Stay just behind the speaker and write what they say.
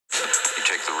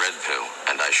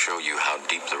I show you how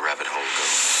deep the rabbit hole goes.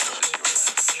 This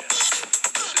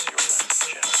is your last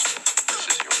chance. This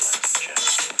is your last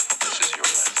chance. This is your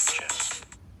last chance.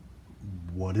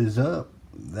 What is up?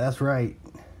 That's right.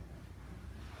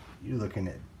 You're looking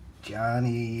at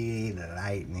Johnny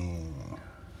Lightning.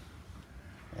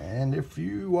 And if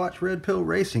you watch Red Pill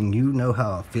Racing, you know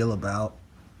how I feel about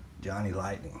Johnny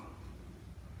Lightning.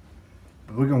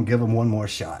 But we're going to give him one more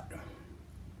shot.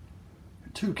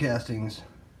 2 castings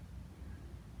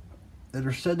that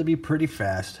are said to be pretty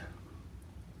fast.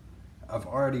 I've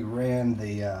already ran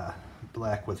the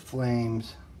black with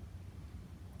flames.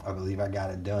 I believe I got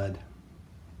it dud.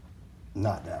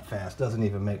 Not that fast. Doesn't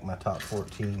even make my top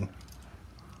 14.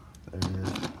 There it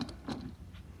is.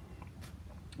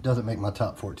 Doesn't make my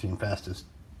top 14 fastest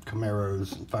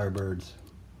Camaros and Firebirds.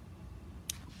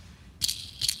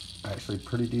 Actually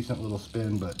pretty decent little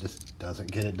spin, but just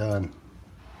doesn't get it done.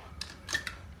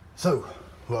 So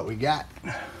what we got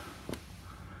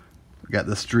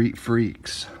the Street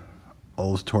Freaks,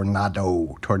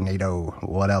 Oldsmobile, Tornado,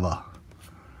 whatever.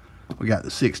 We got the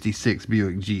 66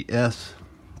 Buick GS.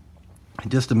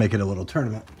 Just to make it a little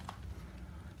tournament,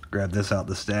 grab this out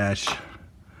the stash.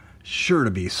 Sure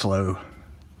to be slow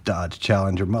Dodge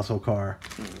Challenger muscle car,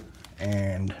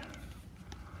 and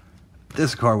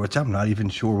this car, which I'm not even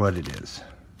sure what it is.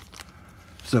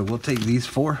 So we'll take these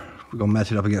 4. We're gonna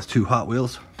match it up against 2 Hot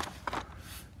Wheels.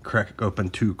 Crack open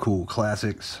 2 cool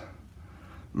classics,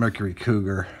 Mercury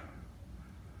Cougar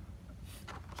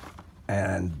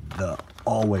and the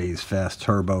always fast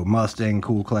turbo Mustang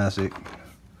cool classic.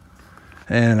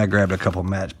 And I grabbed a couple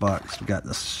Matchbox. We got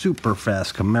the super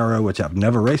fast Camaro, which I've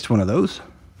never raced one of those,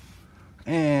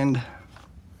 and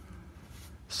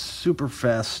super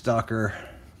fast stalker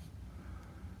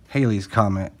Haley's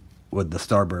Comet with the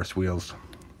Starburst wheels.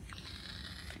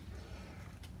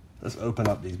 Let's open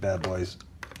up these bad boys.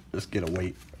 Let's get a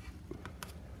weight.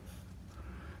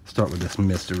 Start with this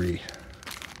mystery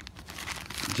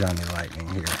Johnny Lightning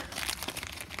here.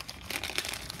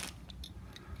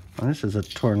 Well, this is a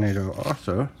Tornado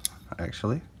also,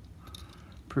 actually.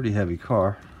 Pretty heavy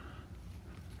car.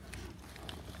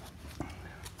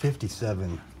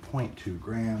 57.2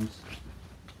 grams.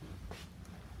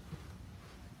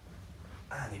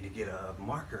 I need to get a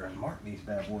marker and mark these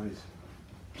bad boys.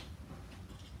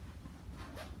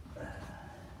 There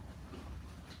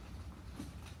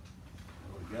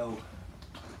we go.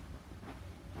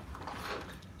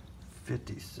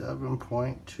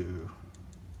 57.2.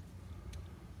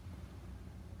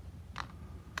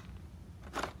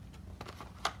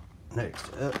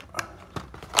 Next up,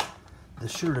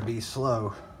 this sure to be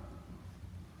slow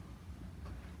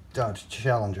Dodge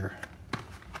Challenger.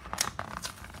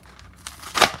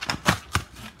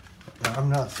 Now, I'm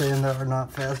not saying there are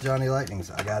not fast Johnny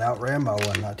Lightnings. I got outran by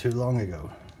one not too long ago.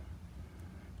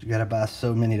 You gotta buy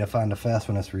so many to find a fast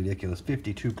one, that's ridiculous.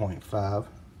 52.5 for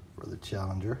the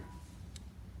Challenger.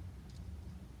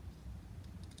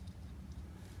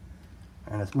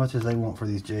 And as much as they want for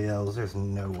these JLs, there's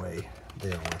no way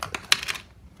they're worth it.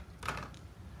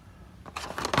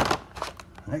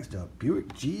 Next up, Buick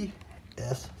GS340.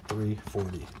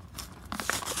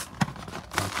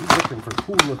 Now, if you're looking for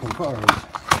cool looking cars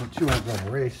that you ain't gonna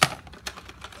race,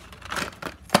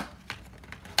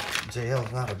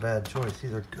 JL's not a bad choice.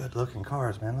 These are good looking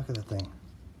cars, man. Look at the thing.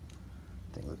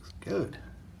 The thing looks good.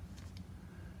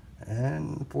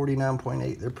 And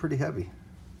 49.8, they're pretty heavy.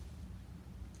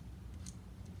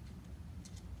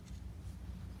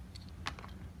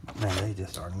 Man, they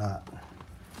just are not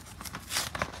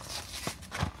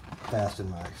fast in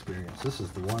my experience. This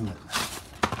is the one that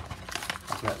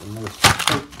I've got the most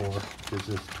hope for, is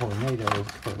this Tornado,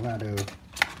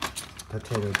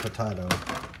 Potato.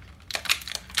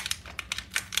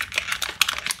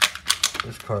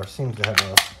 This car seems to have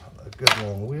a good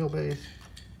long wheelbase.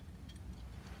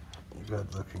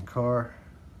 Good looking car.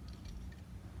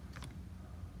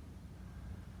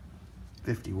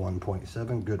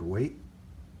 51.7, good weight.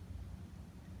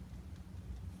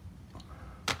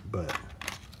 But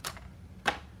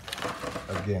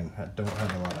again, I don't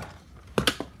have a lot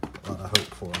of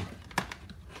hope for them.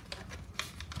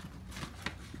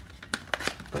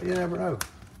 But you never know.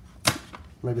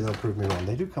 Maybe they'll prove me wrong.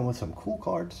 They do come with some cool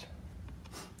cards.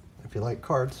 If you like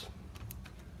cards,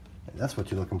 and that's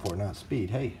what you're looking for, not speed.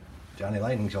 Hey, Johnny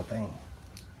Lightning's your thing.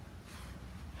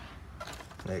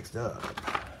 Next up,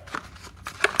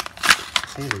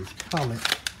 Haley's Comet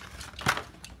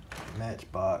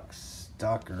Matchbox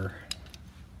Stalker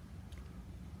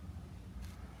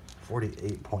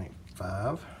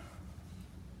 48.5.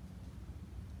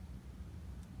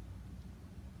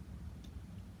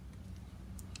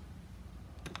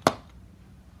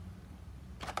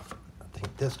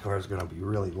 This car is going to be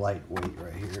really lightweight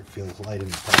right here. It feels light in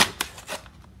the package.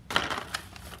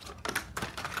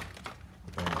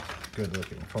 Oh, good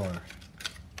looking car.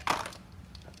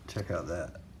 Check out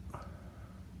that.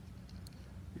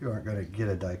 You aren't going to get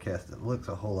a diecast that looks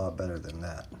a whole lot better than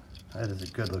that. That is a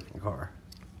good looking car.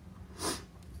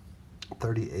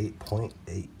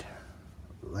 38.8.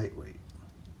 Lightweight.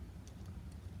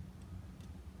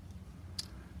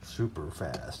 Super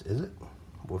fast, is it?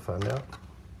 We'll find out.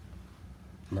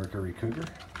 Mercury Cougar.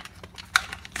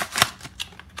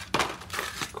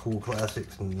 Cool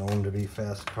Classics, known to be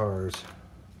fast cars.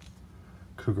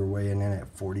 Cougar weighing in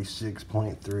at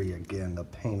 46.3. Again, the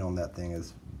paint on that thing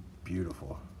is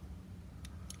beautiful.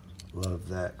 Love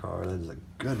that car. That is a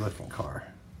good looking car.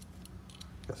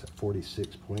 That's at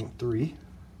 46.3.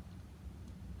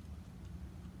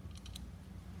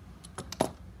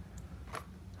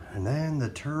 And then the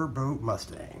Turbo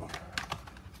Mustang.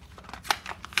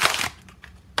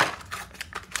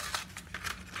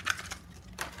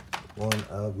 One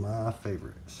of my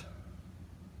favorites.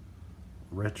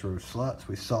 Retro sluts.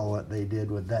 We saw what they did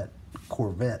with that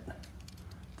Corvette.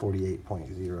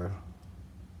 48.0.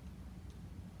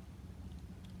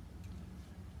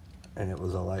 And it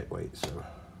was a lightweight, so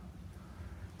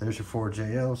there's your 4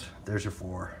 JLs, there's your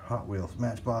 4 Hot Wheels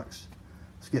Matchbox.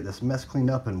 Let's get this mess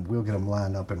cleaned up and we'll get them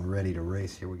lined up and ready to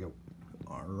race. Here we go.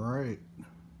 All right,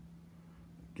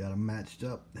 got them matched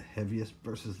up, the heaviest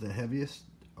versus the heaviest,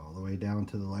 all the way down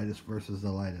to the lightest versus the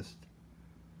lightest.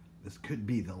 This could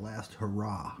be the last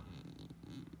hurrah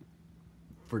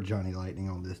for Johnny Lightning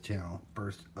on this channel.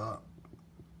 First up,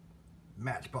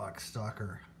 Matchbox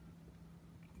Stalker,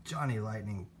 Johnny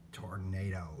Lightning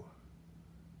Tornado.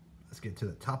 Let's get to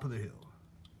the top of the hill.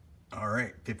 All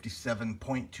right,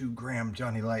 57.2 gram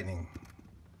Johnny Lightning.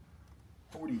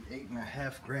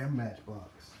 48.5 gram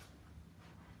Matchbox.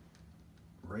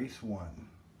 Race 1.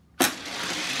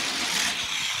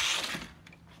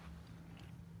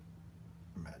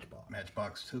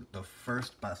 Matchbox took the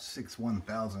first by 6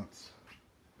 1/1000ths.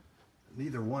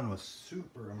 Neither one was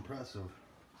super impressive.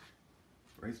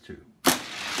 Race 2.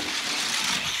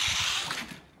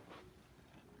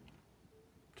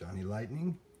 Johnny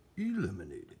Lightning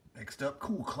eliminated. Next up,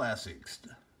 Cool Classics.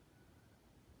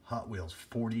 Hot Wheels,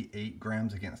 48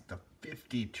 grams against the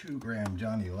 52 gram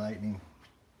Johnny Lightning.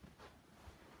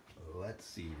 Let's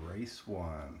see, race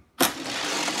 1.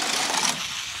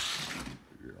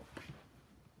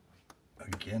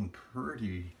 Again,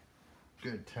 pretty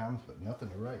good times, but nothing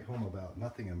to write home about.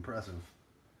 Nothing impressive.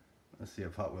 Let's see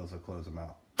if Hot Wheels will close them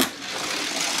out.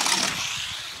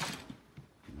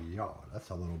 Yeah, that's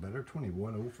a little better.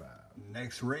 21.05.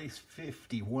 Next race,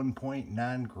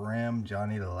 51.9 gram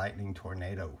Johnny Lightning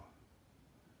Tornado.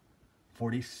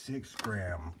 46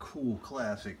 gram Cool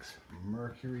Classics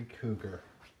Mercury Cougar.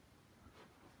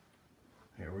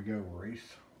 Here we go,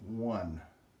 race 1.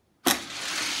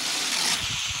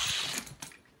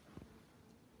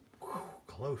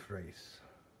 Close race.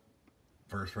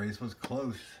 First race was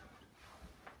close.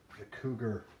 The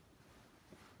Cougar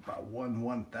by 1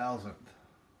 1/1000th.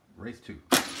 Race 2.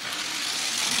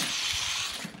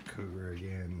 Cougar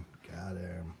again. Got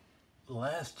him.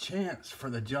 Last chance for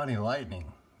the Johnny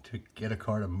Lightning to get a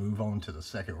car to move on to the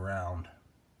second round.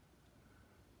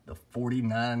 The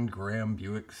 49 gram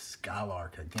Buick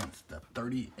Skylark against the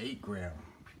 38 gram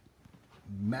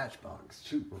Matchbox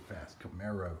Super Fast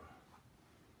Camaro.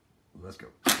 Let's go.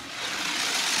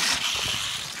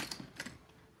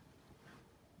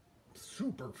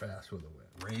 Super fast with a win.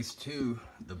 Race 2,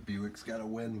 the Buick's got to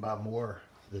win by more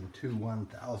than 2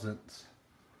 1/1000ths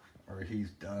or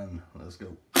he's done. Let's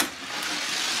go.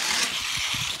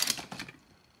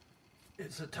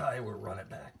 It's a tie, we'll run it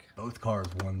back. Both cars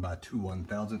won by 2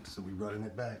 1/1000ths, so we're running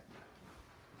it back.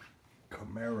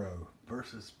 Camaro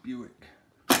versus Buick.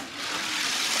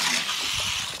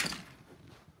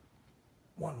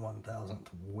 1 1/1000th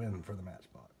win for the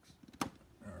Matchbox.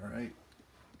 All right,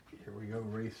 here we go,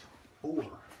 race 4.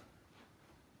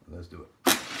 Let's do it.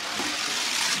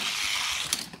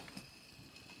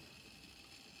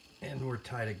 And we're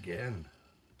tied again.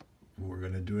 We're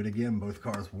gonna do it again. Both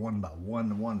cars won by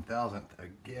 1 1/1000th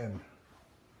again.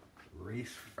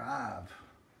 Race 5.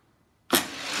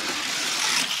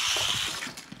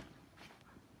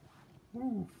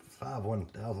 Woo, 5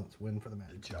 1/1000ths win for the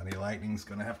match. Johnny Lightning's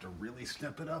gonna have to really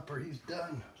step it up or he's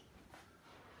done.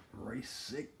 Race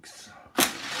 6.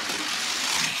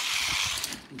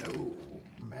 No,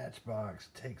 Matchbox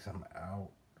takes him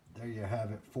out. There you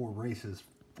have it, 4 races,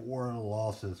 4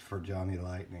 losses for Johnny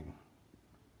Lightning.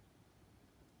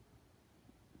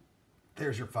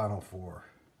 There's your final 4.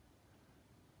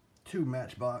 Two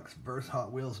Matchbox versus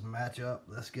Hot Wheels matchup.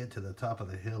 Let's get to the top of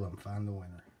the hill and find the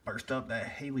winner. First up, that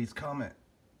Haley's Comet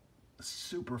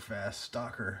super fast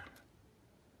stalker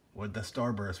with the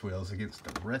Starburst wheels against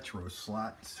the retro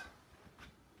slots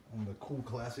on the Cool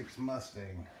Classics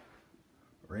Mustang.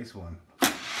 Race 1.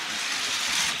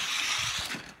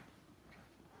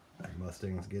 That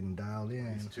Mustang's getting dialed in.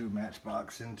 It's two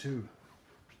Matchbox in 2.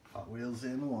 Hot Wheels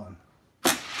in 1.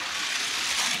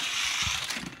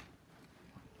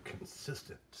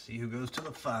 Consistent. See who goes to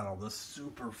the final. The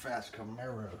super fast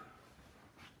Camaro.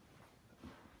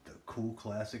 The Cool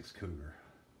Classics Cougar.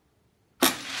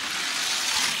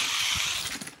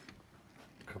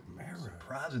 Camaro.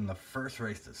 Surprising, the first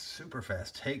race, the super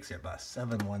fast takes it by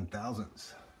 7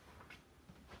 1/1000ths.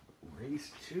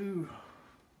 Race 2.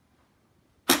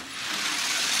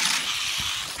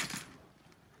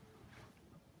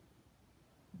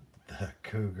 The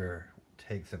Cougar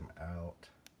takes him out.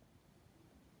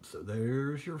 So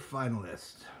there's your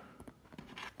finalist.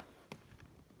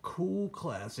 Cool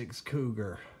Classics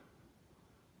Cougar.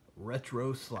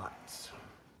 Retro slots.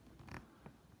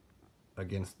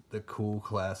 Against the Cool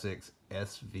Classics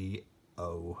SVO.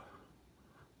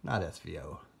 Not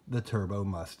SVO. The Turbo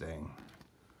Mustang.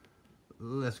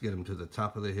 Let's get him to the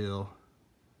top of the hill.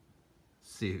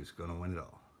 See who's going to win it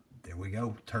all. There we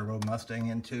go. Turbo Mustang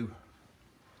in 2.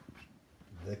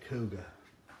 The Cougar.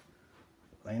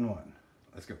 Lane 1.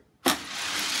 Let's go.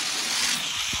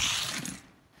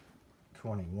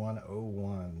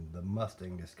 21:01. The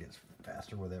Mustang just gets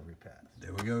faster with every pass.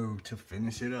 There we go to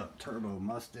finish it up. Turbo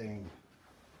Mustang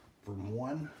from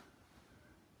 1.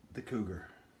 The Cougar.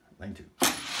 Lane 2.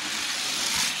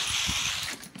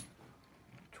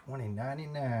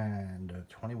 2099 to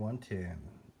 2110.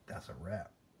 That's a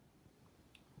wrap.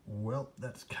 Well,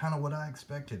 that's kind of what I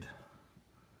expected.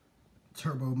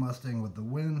 Turbo Mustang with the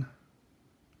win.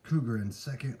 Cougar in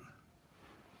second.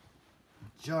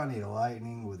 Johnny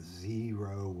Lightning with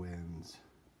 0 wins.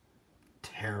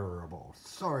 Terrible.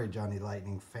 Sorry, Johnny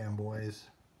Lightning fanboys.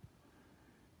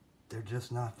 They're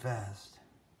just not fast.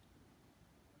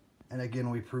 And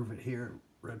again, we prove it here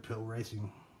at Red Pill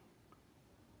Racing.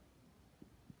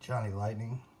 Johnny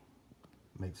Lightning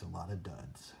makes a lot of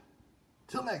duds.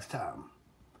 Till next time,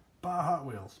 buy Hot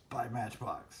Wheels, buy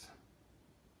Matchbox,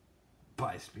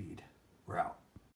 buy Speed. We're out.